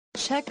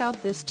Check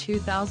out this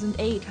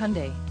 2008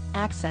 Hyundai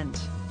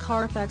Accent.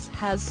 Carfax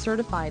has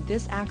certified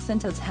this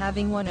Accent as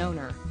having one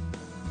owner.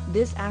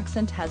 This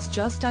Accent has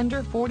just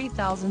under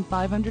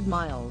 40,500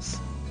 miles.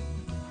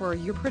 For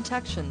your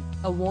protection,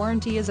 a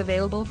warranty is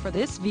available for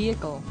this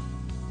vehicle.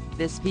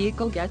 This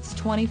vehicle gets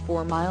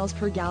 24 miles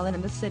per gallon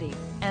in the city,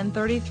 and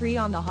 33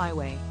 on the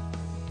highway.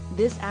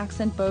 This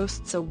Accent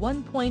boasts a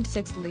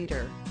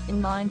 1.6-liter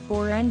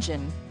inline-4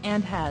 engine,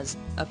 and has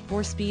a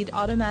 4-speed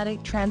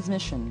automatic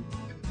transmission.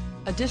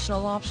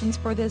 Additional options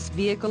for this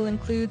vehicle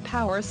include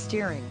power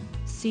steering,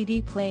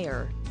 CD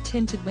player,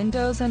 tinted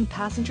windows and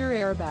passenger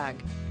airbag.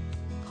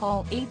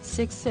 Call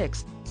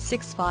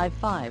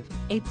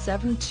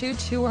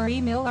 866-655-8722 or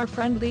email our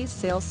friendly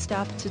sales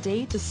staff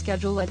today to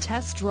schedule a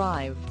test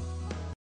drive.